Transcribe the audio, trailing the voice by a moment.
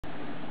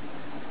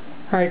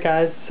Alright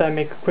guys, so I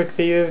make a quick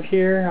video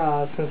here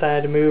since I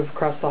had to move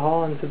across the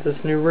hall into this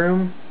new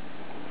room.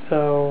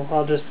 So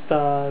I'll just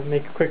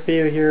make a quick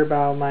video here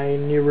about my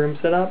new room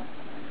setup.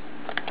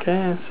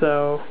 Okay,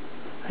 so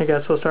I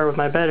guess we'll start with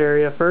my bed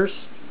area first.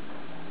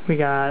 We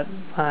got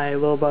my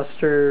Little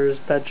Buster's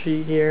bed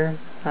sheet here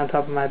on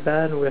top of my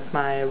bed with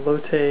my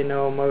Lotte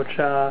no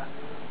Mocha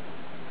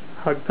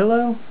hug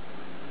pillow,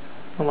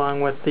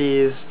 along with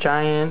these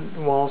giant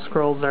wall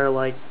scrolls that are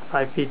like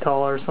 5 feet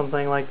tall or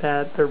something like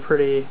that. They're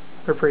pretty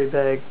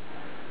big.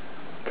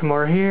 Come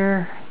over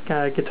here,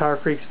 got a Guitar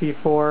Freaks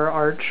V4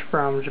 Arch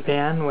from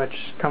Japan, which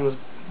comes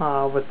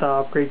with the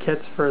upgrade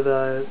kits for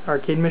the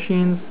arcade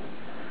machines.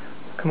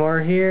 Come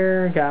over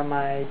here, got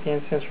my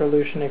Dance Dance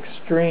Revolution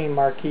Extreme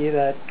marquee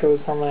that goes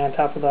normally on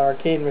top of the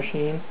arcade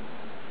machine.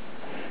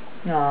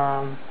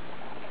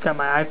 Got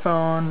my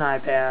iPhone,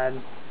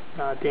 iPad,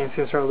 Dance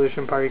Dance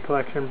Revolution Party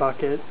Collection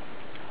bucket.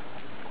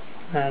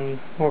 And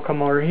we'll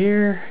come over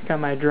here,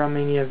 got my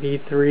Drummania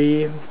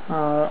V3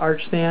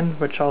 arch stand,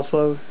 which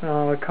also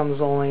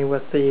comes only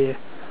with the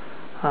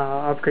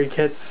upgrade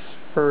kits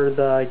for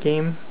the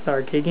game, the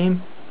arcade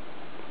game.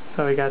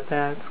 So we got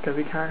that. It's gonna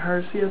be kind of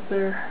hard to see up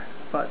there,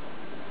 but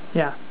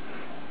yeah.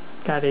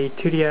 Got a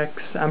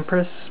 2DX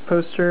Empress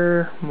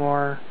poster,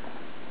 more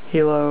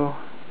Halo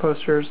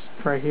posters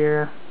right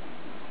here.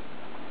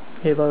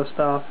 Halo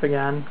stuff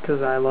again,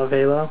 because I love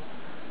Halo.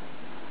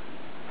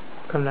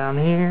 Come down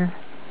here.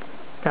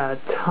 Got a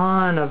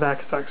ton of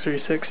Xbox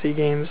 360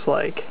 games,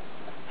 like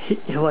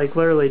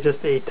literally just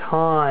a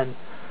ton.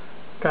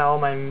 Got all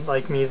my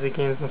music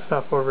games and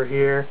stuff over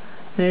here.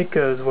 It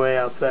goes way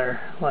up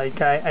there.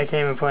 Like I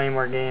can't even play any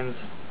more games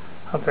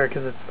up there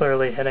because it's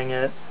literally hitting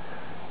it.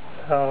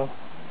 So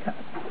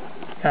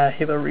got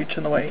Halo Reach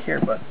in the way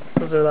here, but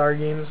those are our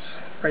games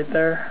right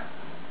there.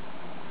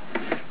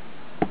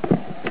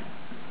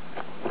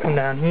 Come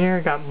down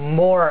here, got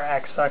more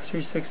Xbox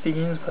 360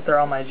 games, but they're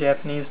all my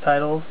Japanese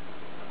titles.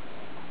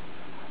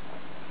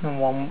 And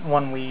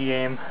one Wii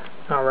game.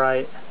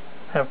 Alright,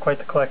 I have quite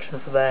the collection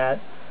for that.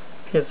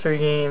 PS3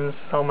 games,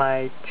 all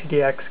my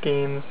 2DX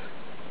games.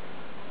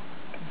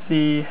 You can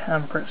see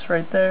Empress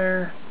right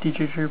there,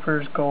 DJ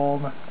Troopers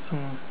Gold,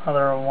 some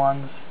other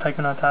ones,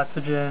 Taiko no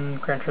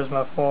Tatsujin, Gran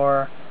Turismo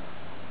 4,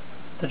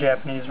 the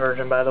Japanese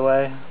version by the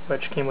way,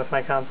 which came with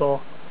my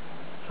console.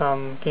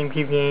 Some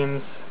GameCube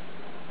games,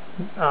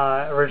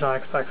 original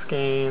Xbox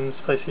games,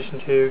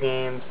 PlayStation 2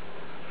 games.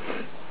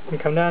 You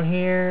come down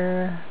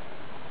here.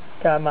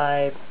 Got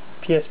my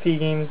PSP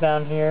games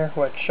down here,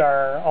 which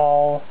are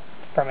all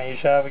from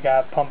Asia. We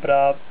got Pump It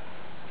Up,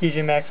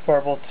 DJ Max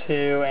Portable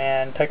 2,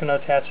 and Taiko no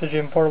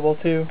Tatsujin Portable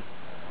 2.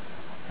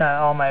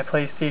 Got all my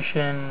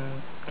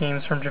PlayStation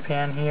games from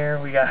Japan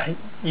here. We got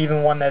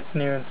even one that's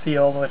new and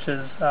sealed, which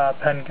is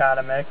Pen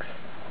Gata Mix,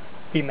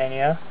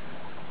 Beatmania.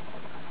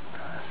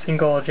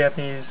 Single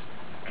Japanese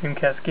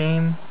Dreamcast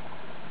game,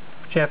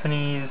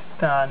 Japanese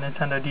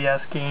Nintendo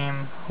DS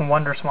game,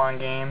 Wonder Swan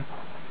game.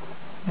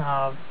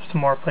 Some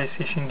more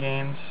PlayStation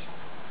games,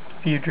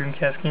 a few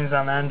Dreamcast games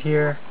on the end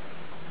here,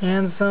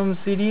 and some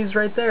CDs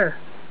right there.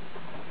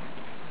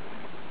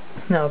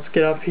 Now let's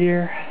get up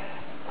here.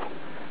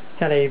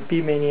 Got a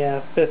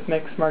Beatmania 5th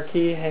Mix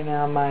marquee hanging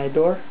on my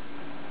door.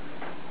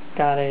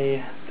 Got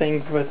a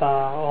thing with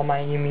all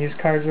my EMU's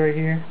cards right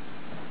here.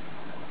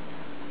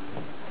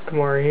 Come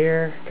over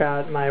here,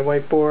 got my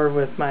whiteboard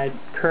with my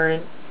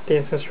current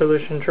Dance Dance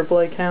Revolution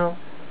AAA count.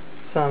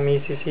 Some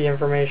ECC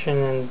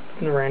information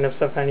and random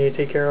stuff I need to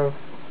take care of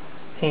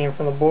hanging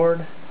from the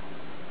board.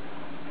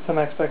 Some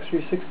Xbox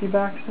 360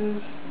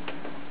 boxes.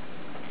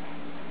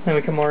 Then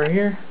we come over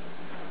here.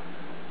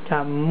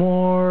 Got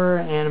more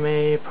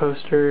anime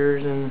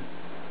posters and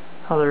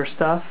other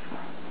stuff.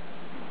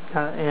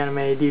 Got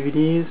anime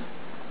DVDs.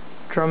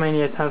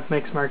 Drummania 10th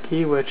Mix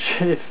marquee, which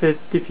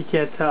if you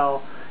can't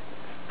tell,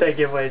 they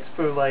give away its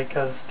bootleg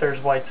because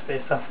there's white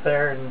space up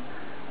there and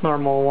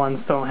normal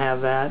ones don't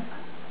have that.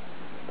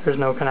 There's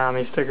no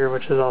Konami sticker,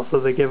 which is also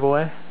the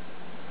giveaway.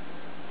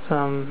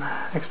 Some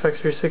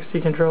Xbox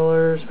 360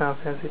 controllers, Final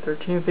Fantasy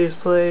 13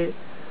 faceplate,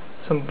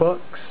 some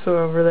books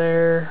over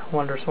there,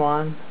 Wonder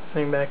Swan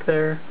sitting back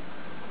there,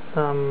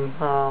 some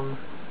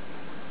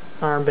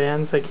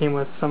armbands that came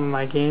with some of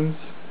my games.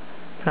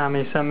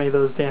 Konami sent me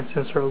those Dance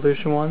Dance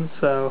Revolution ones,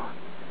 so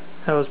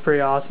that was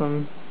pretty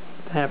awesome.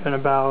 It happened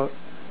about,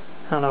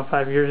 I don't know,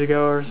 5 years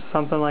ago or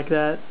something like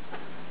that.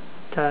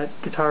 Got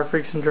Guitar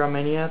Freaks and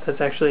Drummania.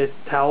 That's actually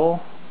a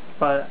towel,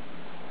 but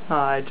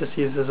I just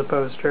used as a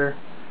poster.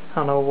 I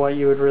don't know what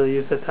you would really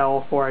use the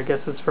towel for. I guess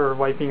it's for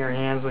wiping your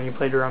hands when you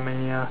play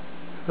Drummania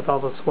with all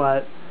the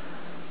sweat.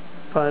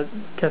 But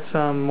get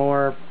some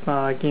more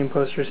game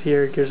posters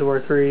here. Gears of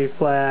War 3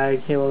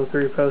 flag, Halo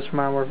 3 poster,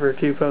 Modern Warfare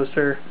 2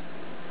 poster.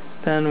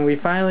 Then we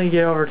finally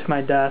get over to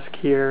my desk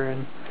here,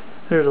 and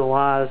there's a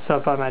lot of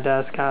stuff on my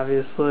desk,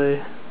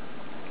 obviously.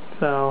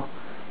 So,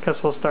 guess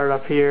we'll start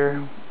up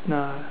here.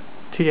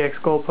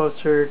 2DX Gold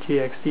poster,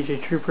 2DX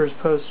DJ Troopers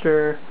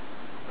poster,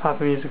 Pop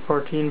Music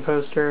 14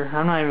 poster.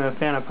 I'm not even a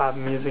fan of pop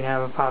music. I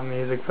have a pop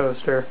music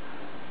poster.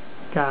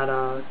 Got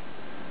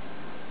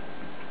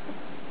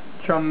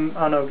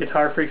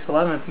Guitar Freaks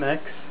 11th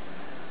mix.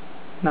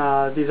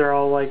 These are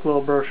all like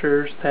little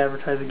brochures to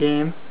advertise the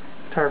game.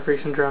 Guitar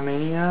Freaks and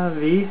Drummania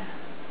V,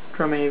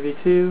 Drummania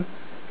V2,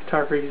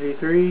 Guitar Freaks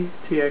V3,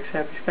 TX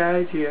Happy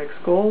Sky, TX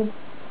Gold.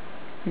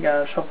 We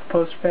got a shuffle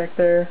poster back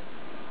there.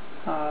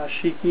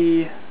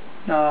 Shiki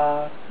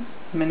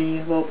mini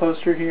little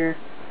poster here.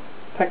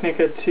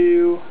 Technica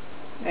 2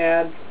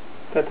 ad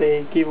that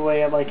they give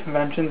away at like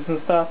conventions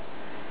and stuff.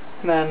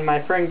 And then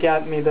my friend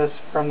got me this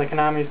from the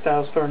Konami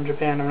style store in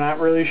Japan. I'm not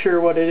really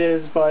sure what it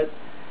is, but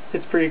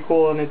it's pretty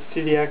cool and it's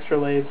 2D extra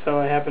laid,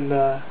 so it happened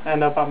to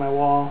end up on my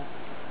wall.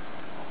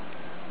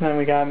 And then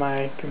we got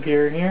my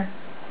computer here,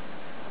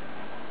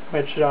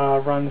 which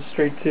runs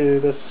straight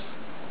to this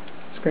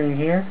screen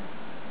here.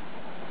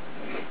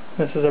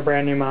 This is a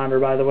brand new monitor,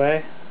 by the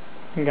way.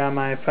 I got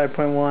my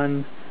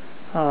 5.1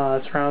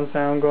 surround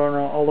sound going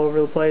all over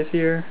the place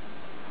here.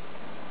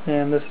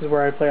 And this is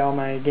where I play all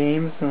my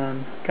games, and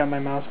then got my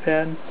mouse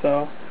pad,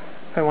 so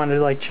if I wanted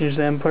to like change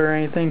the input or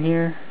anything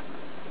here,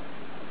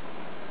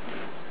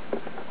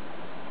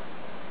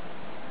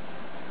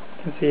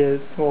 you can see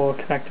it will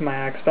connect to my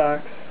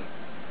Xbox.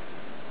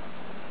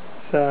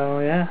 So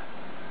yeah,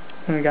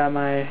 and we got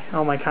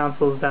all my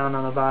consoles down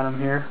on the bottom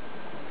here.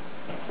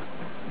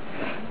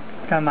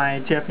 Got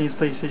my Japanese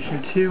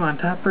PlayStation 2 on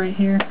top right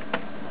here.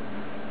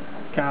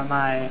 Got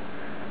my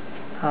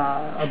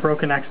a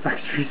broken Xbox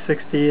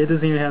 360. It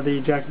doesn't even have the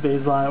eject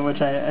bezel on it,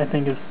 which I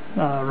think is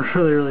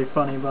really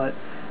funny, but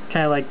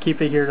kind of like keep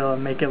it here to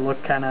make it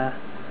look kind of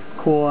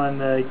cool and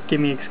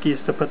give me an excuse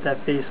to put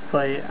that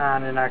faceplate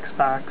on an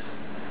Xbox,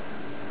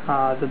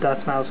 the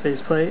Dutch Mouse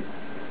faceplate.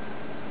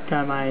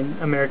 Got my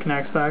American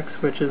Xbox,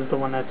 which is the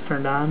one that's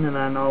turned on, and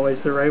then always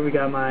to the right we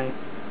got my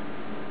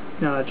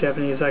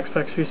Japanese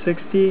Xbox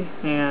 360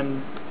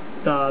 and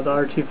the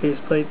R2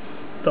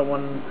 faceplates, the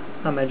one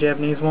on my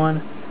Japanese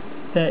one.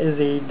 That is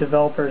a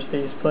developer's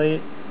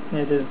faceplate.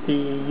 It is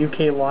the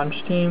UK launch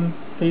team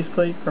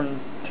faceplate from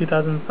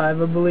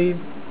 2005, I believe.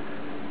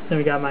 Then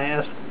we got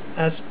my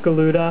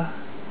Escaluda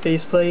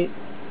faceplate,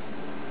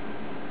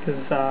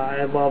 because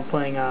I love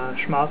playing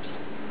shmups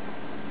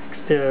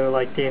next to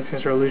like Dancing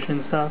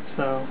Revolution stuff,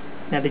 so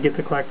I had to get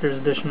the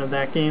collector's edition of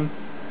that game.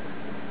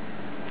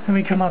 Then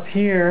we come up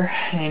here,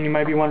 and you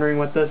might be wondering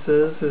what this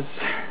is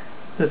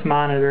this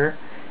monitor.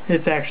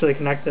 It's actually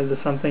connected to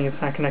something.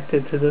 It's not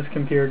connected to this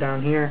computer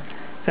down here.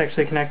 It's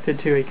actually connected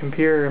to a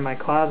computer in my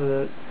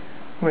closet,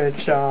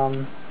 which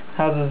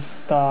houses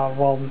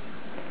well,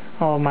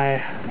 all of my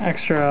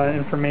extra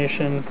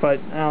information, but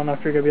I don't know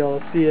if you're going to be able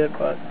to see it,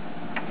 but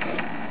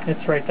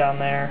it's right down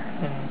there.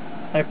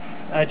 And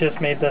I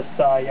just made this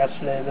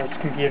yesterday, this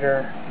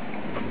computer.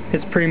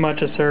 It's pretty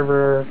much a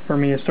server for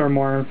me to store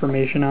more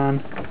information on,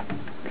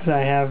 because I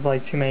have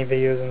like too many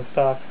videos and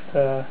stuff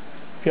to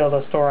be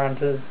able to store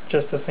onto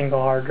just a single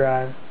hard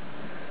drive.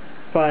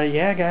 But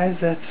yeah, guys,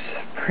 that's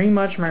pretty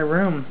much my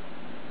room.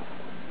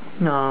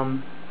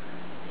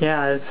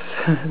 Yeah,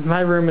 it's my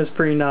room is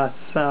pretty nuts.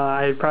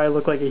 I probably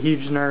look like a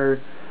huge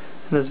nerd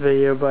in this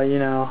video, but you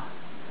know,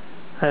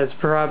 it's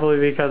probably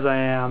because I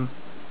am.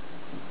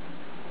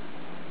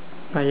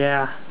 But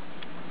yeah,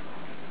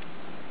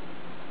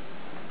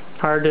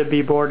 hard to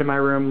be bored in my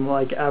room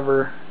like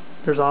ever.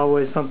 There's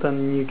always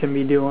something you can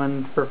be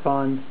doing for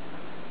fun.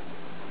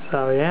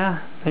 So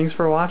yeah, thanks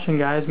for watching,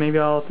 guys. Maybe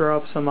I'll throw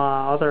up some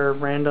other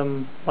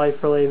random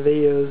life-related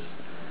videos.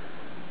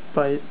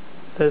 But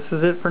this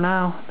is it for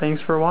now.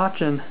 Thanks for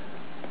watching.